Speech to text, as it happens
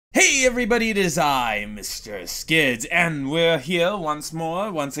Hey everybody, it is I, MisterSkids, and we're here once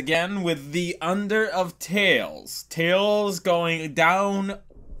again, with the Under of Tales. Tales going down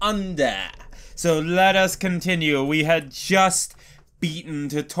under. So let us continue. We had just beaten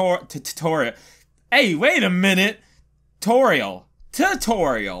tutorial. Hey, wait a minute! Tutorial.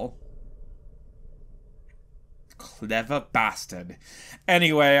 Clever bastard.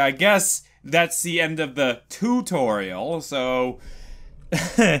 Anyway, I guess that's the end of the tutorial, so...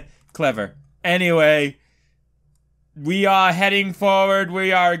 Clever. Anyway, we are heading forward.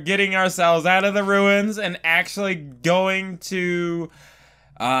 We are getting ourselves out of the ruins and actually going to...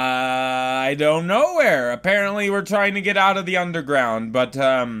 I don't know where. Apparently we're trying to get out of the underground, but,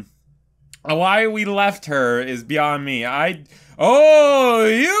 why we left her is beyond me. Oh,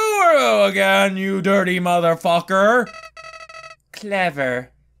 you again, you dirty motherfucker!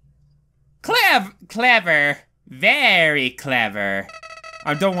 Clever. Clever. Very clever.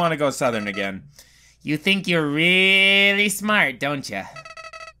 I don't want to go southern again. You think you're really smart, don't you?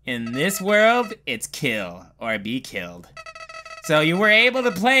 In this world, it's kill or be killed. So you were able to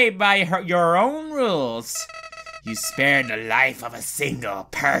play by your own rules. You spared the life of a single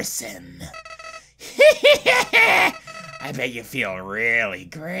person. I bet you feel really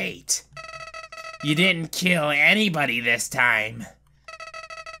great. You didn't kill anybody this time.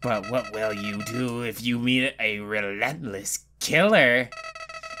 But what will you do if you meet a relentless killer?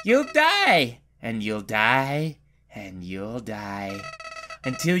 You'll die, and you'll die, and you'll die,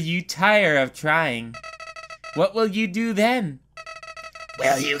 until you tire of trying. What will you do then?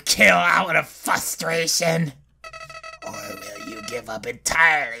 Will you kill out of frustration? Or will you give up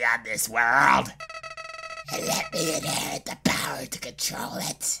entirely on this world? And let me inherit the power to control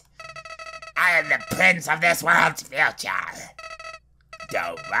it? I am the prince of this world's future.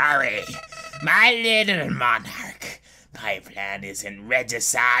 Don't worry, my little monarch. My plan isn't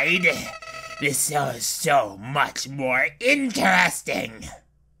regicide. This is so much more interesting.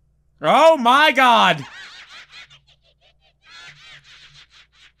 Oh my god!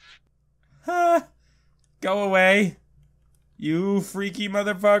 Go away, you freaky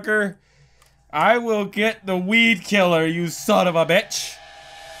motherfucker. I will get the weed killer, you son of a bitch.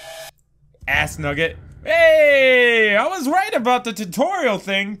 Ass nugget. Hey, I was right about the tutorial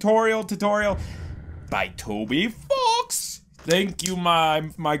thing. Tutorial. By Toby Fox. Thank you,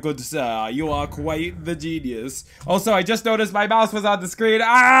 my good sir. You are quite the genius. Also, I just noticed my mouse was on the screen.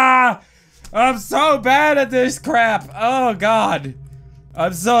 Ah! I'm so bad at this crap. Oh, God.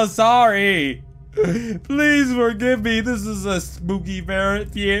 I'm so sorry. Please forgive me. This is a spooky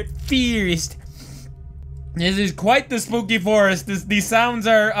forest. This is quite the spooky forest. These sounds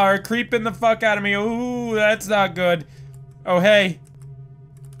are creeping the fuck out of me. Ooh, that's not good. Oh, hey.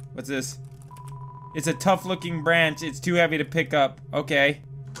 What's this? It's a tough-looking branch. It's too heavy to pick up. Okay.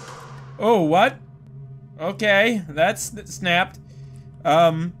 Oh, what? Okay, that's snapped.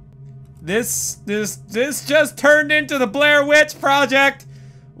 This just turned into the Blair Witch Project.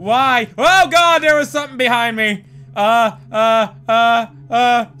 Why? Oh God, there was something behind me.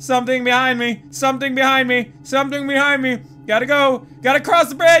 Something behind me. Something behind me. Something behind me. Gotta go. Gotta cross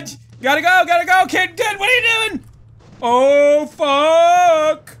the bridge. Gotta go. Kid, what are you doing? Oh,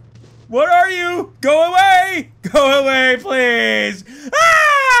 fuck. What are you? Go away! Go away, please!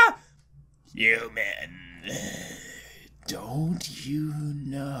 Ah! Human, don't you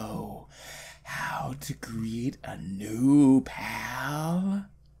know how to greet a new pal?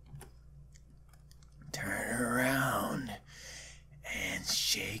 Turn around and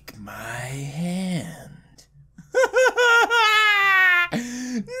shake my hand.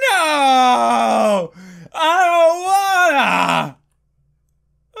 No! I don't wanna!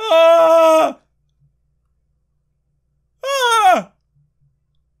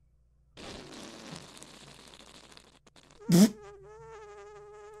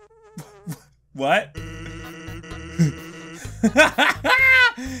 What?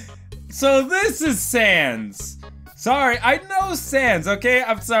 So this is Sans. Sorry, I know Sans, okay?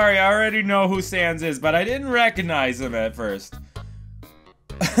 I'm sorry, I already know who Sans is, but I didn't recognize him at first.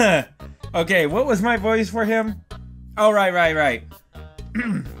 Okay, what was my voice for him? Oh, right.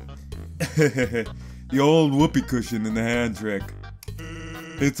 The old whoopee cushion in the hand trick.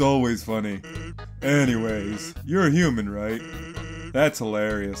 It's always funny. Anyways, you're a human, right? That's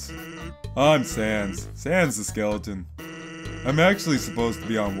hilarious. I'm Sans. Sans the skeleton. I'm actually supposed to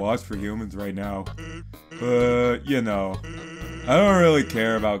be on watch for humans right now. But, you know, I don't really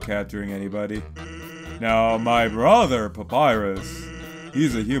care about capturing anybody. Now, my brother, Papyrus,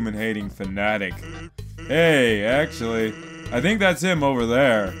 he's a human-hating fanatic. Hey, actually, I think that's him over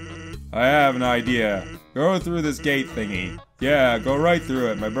there. I have an idea. Go through this gate thingy. Yeah, go right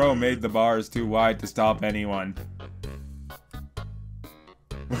through it. My bro made the bars too wide to stop anyone.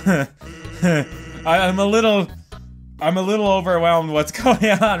 I'm a little overwhelmed what's going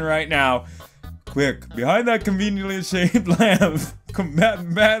on right now. Quick, behind that conveniently shaped lamp.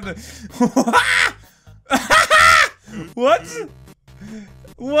 What?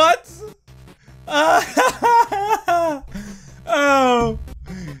 What? Oh,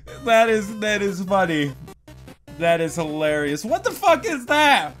 that is funny. That is hilarious. What the fuck is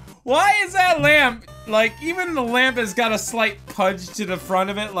that? Why is that lamp, like, even the lamp has got a slight pudge to the front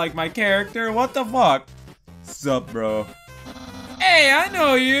of it, like my character? What the fuck? Sup, bro? Hey, I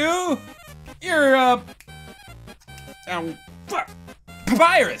know you! You're,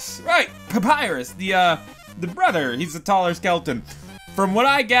 Papyrus! Right, Papyrus, the brother. He's a taller skeleton. From what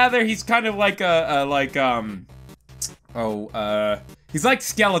I gather, he's kind of like he's like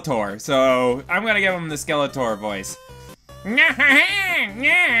Skeletor, so I'm gonna give him the Skeletor voice.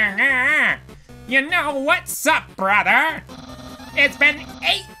 You know what's up, brother? It's been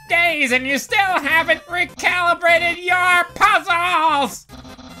 8 days and you still haven't recalibrated your puzzles!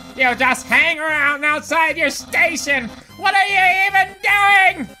 You just hang around outside your station! What are you even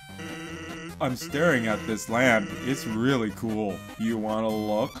doing? I'm staring at this lamp. It's really cool. You wanna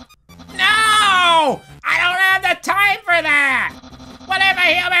look? No! I don't have the time for that! What if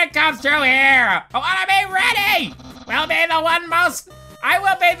a human comes through here? I wanna be ready! We'll be the one most... I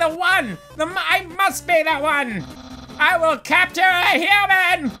will be the one! I must be the one! I will capture a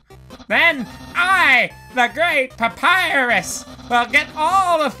human! Then I, the great Papyrus, will get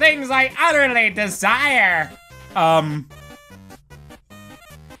all the things I utterly desire! I'm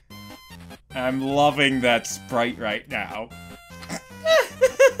loving that sprite right now. I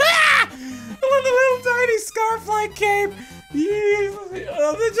love the little tiny scarf-like cape!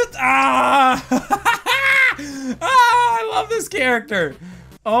 I love this character!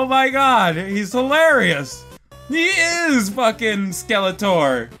 Oh my god, he's hilarious! He is fucking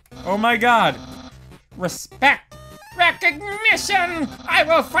Skeletor! Oh my god. Respect! Recognition! I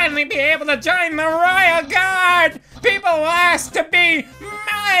will finally be able to join the Royal Guard! People will ask to be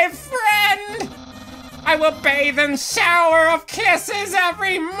my friend! I will bathe and shower of kisses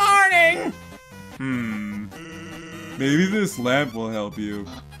every morning! Maybe this lamp will help you.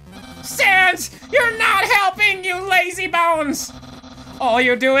 Sans! You're not helping, you lazy bones! All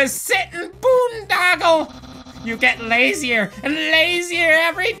you do is sit and boondoggle! You get lazier and lazier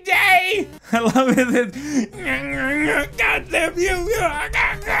every day! I love it. God damn you!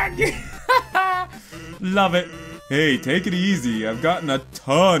 Love it. Hey, take it easy. I've gotten a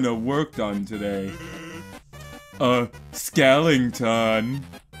ton of work done today. Skellington.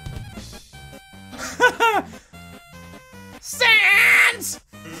 Sans!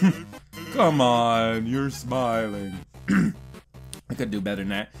 Come on, you're smiling. I could do better than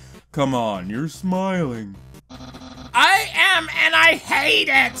that. Come on, you're smiling. I am, and I hate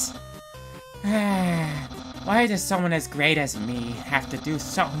it! Why does someone as great as me have to do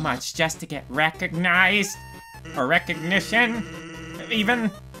so much just to get recognized? Or recognition?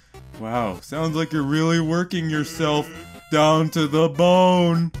 Even? Wow, sounds like you're really working yourself down to the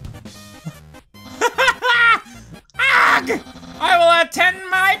bone. Ugh! I will attend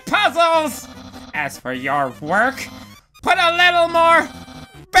my puzzles! As for your work, put a little more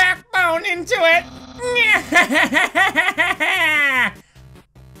backbone into it!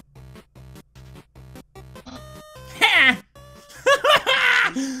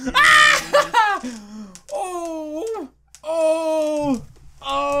 Oh, oh,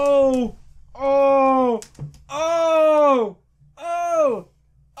 oh, oh, oh, oh,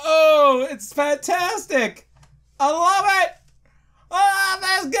 oh, it's fantastic! I love it! I love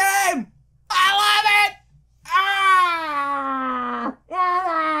this game! I love it! Ah!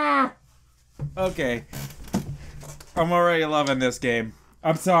 Okay. I'm already loving this game.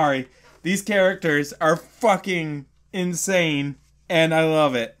 I'm sorry. These characters are fucking insane, and I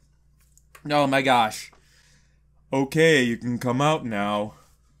love it. Oh my gosh. Okay, you can come out now.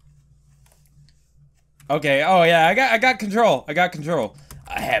 Okay, oh yeah, I got control. I got control.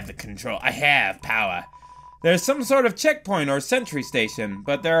 I have the control. I have power. There's some sort of checkpoint or sentry station,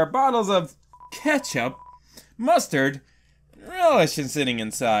 but there are bottles of ketchup, mustard, and relish sitting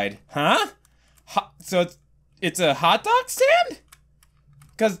inside. Huh? So it's a hot dog stand?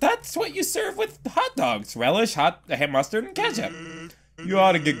 Because that's what you serve with hot dogs. Relish, mustard, and ketchup. You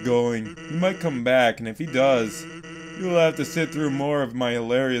ought to get going. He might come back, and if he does, you'll have to sit through more of my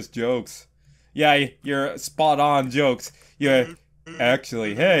hilarious jokes. Yeah, your spot-on jokes. Yeah,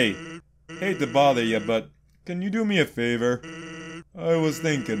 actually, hey, hate to bother you, but can you do me a favor? I was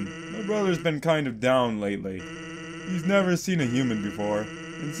thinking, my brother's been kind of down lately. He's never seen a human before,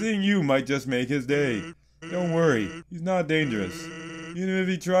 and seeing you might just make his day. Don't worry, he's not dangerous, even if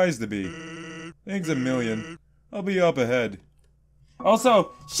he tries to be. Thanks a million. I'll be up ahead.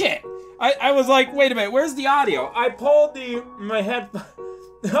 Also, shit! I was like, wait a minute, where's the audio? I pulled my head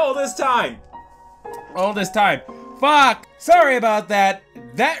all this time. Fuck! Sorry about that.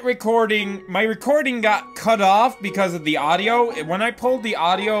 That recording, my recording got cut off because of the audio. When I pulled the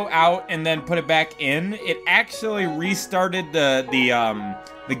audio out and then put it back in, it actually restarted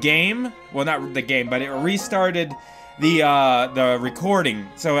the game. Well, not the game, but it restarted the recording.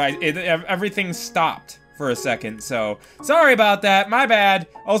 So everything stopped for a second. So sorry about that. My bad.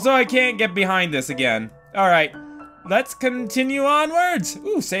 Also, I can't get behind this again. All right, let's continue onwards.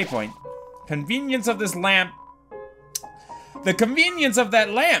 Ooh, save point. Convenience of this lamp. The convenience of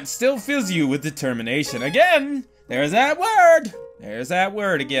that lamp still fills you with determination. Again, there's that word. There's that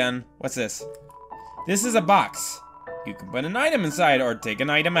word again. What's this? This is a box. You can put an item inside or take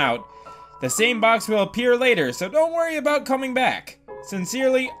an item out. The same box will appear later, so don't worry about coming back.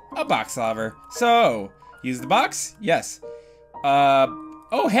 Sincerely, a box lover. So, use the box? Yes.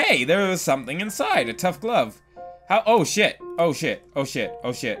 Oh hey, there was something inside. A tough glove. How? Oh shit. Oh shit. Oh shit.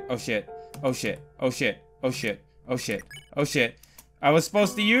 Oh shit. Oh shit. Oh shit. Oh shit. Oh shit. Oh shit. Oh shit. I was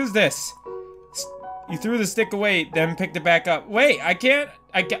supposed to use this. You threw the stick away, then picked it back up. Wait, I can't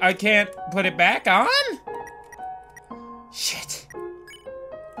put it back on? Shit.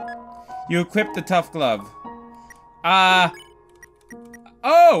 You equipped the tough glove. I'm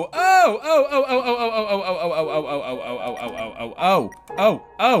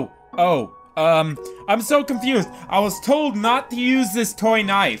so confused. I was told not to use this toy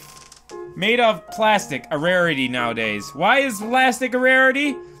knife. Made of plastic, a rarity nowadays. Why is plastic a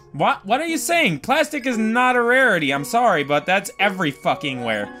rarity? What are you saying? Plastic is not a rarity. I'm sorry, but that's every fucking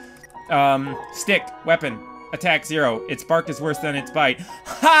where. Stick, weapon, attack 0. Its bark is worse than its bite.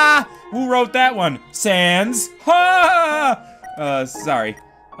 Ha! Who wrote that one? Sans? Ha! Sorry.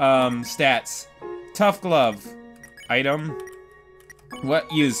 Stats. Tough glove. Item.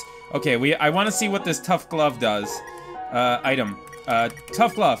 What use? Okay, I want to see what this tough glove does. Item.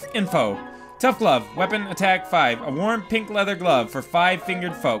 Tough glove, info. Tough glove, weapon, attack 5. A warm pink leather glove for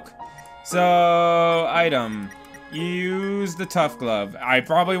 5-fingered folk. So, item. Use the tough glove. I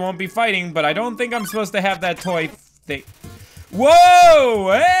probably won't be fighting, but I don't think I'm supposed to have that toy thing.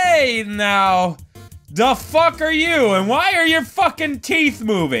 Whoa! Hey, now! The fuck are you? And why are your fucking teeth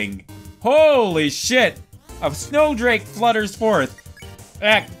moving? Holy shit! A snowdrake flutters forth.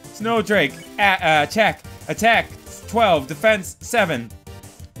 Act, snowdrake, attack, 12, defense 7.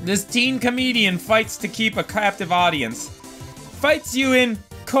 This teen comedian fights to keep a captive audience. Fights you in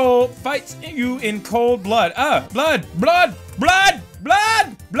cold blood. Cold blood.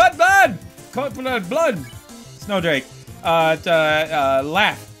 Snowdrake. Laugh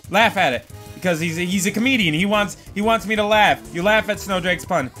at it. Because he's a comedian. He wants me to laugh. You laugh at Snowdrake's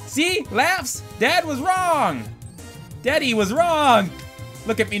pun. See? Laughs? Dad was wrong. Daddy was wrong.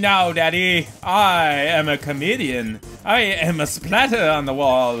 Look at me now, Daddy. I am a comedian. I am a splatter on the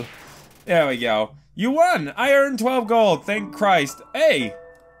wall. There we go. You won. I earned 12 gold. Thank Christ. Hey.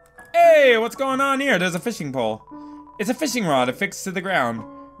 Hey, what's going on here? There's a fishing pole. It's a fishing rod affixed to the ground.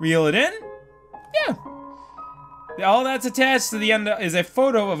 Reel it in? Yeah. All that's attached to the end is a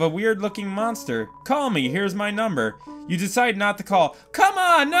photo of a weird-looking monster. Call me. Here's my number. You decide not to call. Come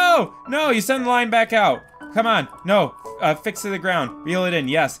on, no! No, you send the line back out. Come on, no. Fix to the ground. Reel it in,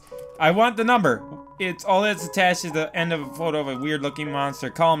 yes. I want the number. It's all that's attached is the end of a photo of a weird-looking monster.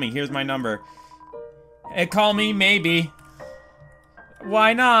 Call me. Here's my number. Hey, call me, maybe.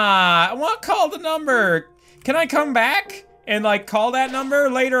 Why not? I want to call the number. Can I come back and, like, call that number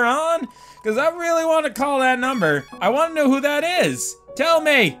later on? Because I really want to call that number. I want to know who that is. Tell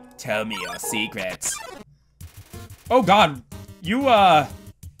me. Tell me your secrets. Oh, God. You got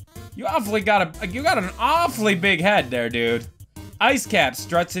an awfully big head there, dude. Ice Cap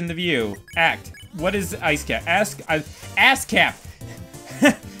struts into view. Act. What is Ice Cap? Ass Cap.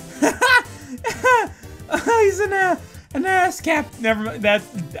 He's an ass cap. Never mind.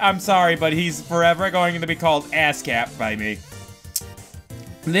 I'm sorry, but he's forever going to be called Ass Cap by me.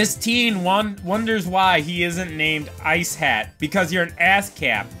 This teen wonders why he isn't named Ice Hat. Because you're an ass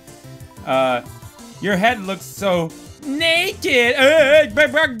cap. Your head looks so naked. Hey,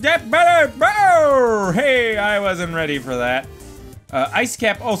 I wasn't ready for that. Ice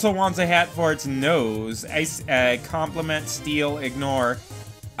Cap also wants a hat for its nose. Compliment, steal, ignore.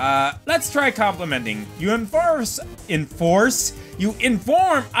 Let's try complimenting. You inform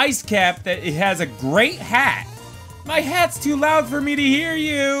Ice Cap that it has a great hat. My hat's too loud for me to hear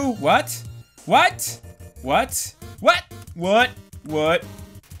you. What? What? What? What? What? What?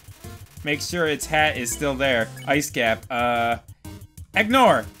 Make sure its hat is still there. Ice Cap.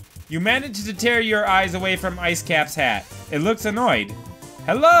 Ignore. You managed to tear your eyes away from Ice Cap's hat. It looks annoyed.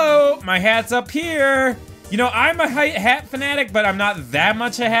 Hello, my hat's up here. You know, I'm a hat fanatic, but I'm not that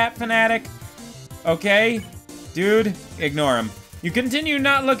much a hat fanatic. Okay? Dude, ignore him. You continue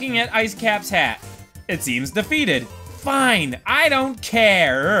not looking at Ice Cap's hat. It seems defeated. Fine, I don't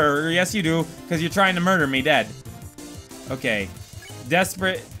care. Yes, you do, because you're trying to murder me dead. Okay.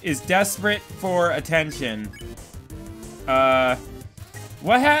 Desperate for attention.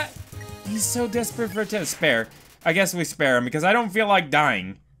 What hat? He's so desperate for attention. Spare. I guess we spare him because I don't feel like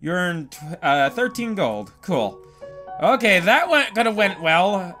dying. You earned 13 gold. Cool. Okay, that could have went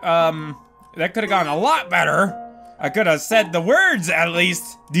well. That could have gone a lot better. I could have said the words at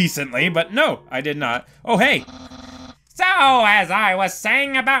least decently, but no, I did not. Oh, hey. So, as I was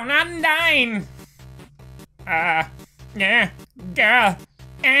saying about undying.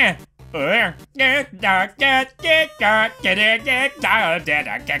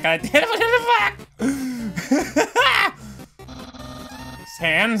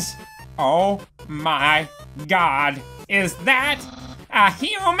 Sans, oh my god, is that a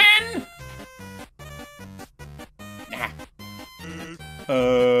human?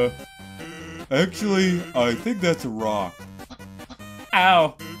 Actually, I think that's a rock.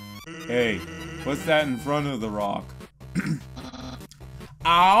 Oh. Hey, what's that in front of the rock?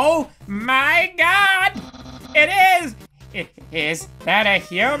 Oh my god! It is! Is that a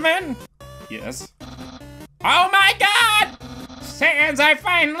human? Yes. Oh my god! Sans, I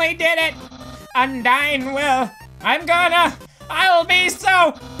finally did it! Undying will. I'll be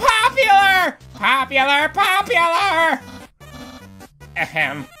so popular! Popular!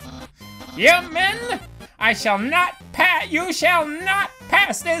 Ahem. Human! You shall not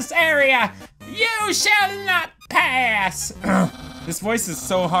pass this area! You shall not pass! This voice is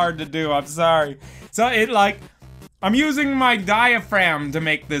so hard to do, I'm sorry. So I'm using my diaphragm to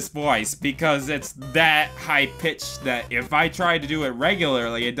make this voice because it's that high pitched that if I try to do it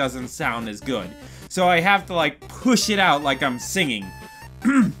regularly, it doesn't sound as good. So I have to push it out like I'm singing.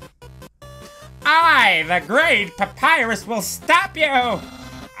 I, the great Papyrus, will stop you!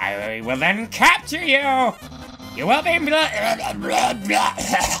 I will then capture you! You will be...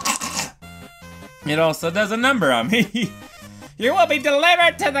 It also does a number on me. You will be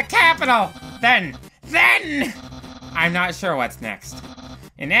delivered to the capital! Then... I'm not sure what's next.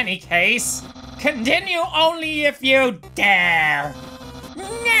 In any case, continue only if you dare!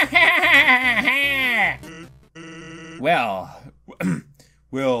 Well...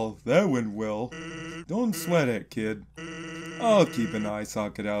 Well, that went well. Don't sweat it, kid. I'll keep an eye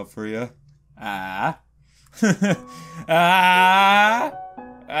socket out for you. I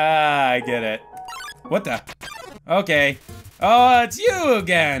get it. What the? Okay. Oh, it's you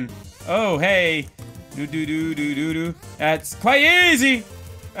again. Oh, hey. Do. That's quite easy.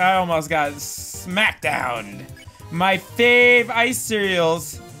 I almost got smacked down. My fave ice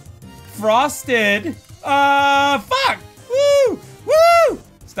cereals. Frosted. Fuck. Woo.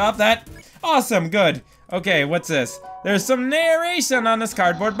 Stop that. Awesome, good. Okay, what's this? There's some narration on this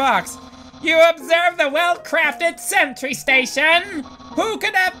cardboard box. You observe the well-crafted sentry station. Who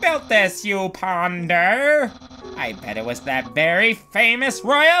could have built this, you ponder? I bet it was that very famous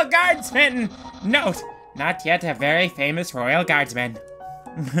royal guardsman. Note, not yet a very famous royal guardsman.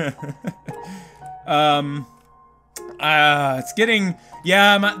 It's getting,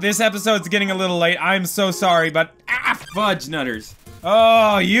 this episode's getting a little late. I'm so sorry, but fudge nutters.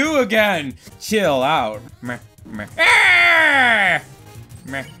 Oh, you again. Chill out. My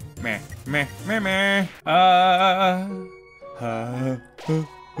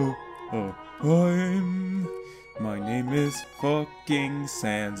name is fucking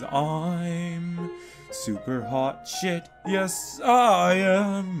Sans. I'm super hot shit. Yes, I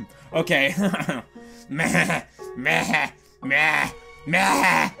am. Okay.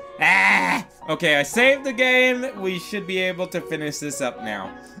 Okay, I saved the game. We should be able to finish this up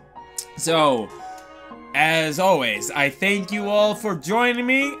now. So, as always, I thank you all for joining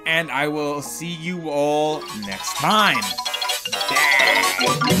me, and I will see you all next time.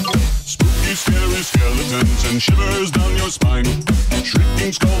 Spooky, scary skeletons and shivers down your spine.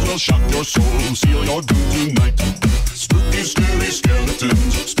 Shrieking skulls will shock your soul, seal your doom tonight. Spooky, scary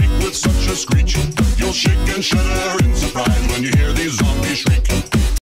skeletons speak with such a screech. You'll shake and shudder in surprise when you hear these zombies shriek.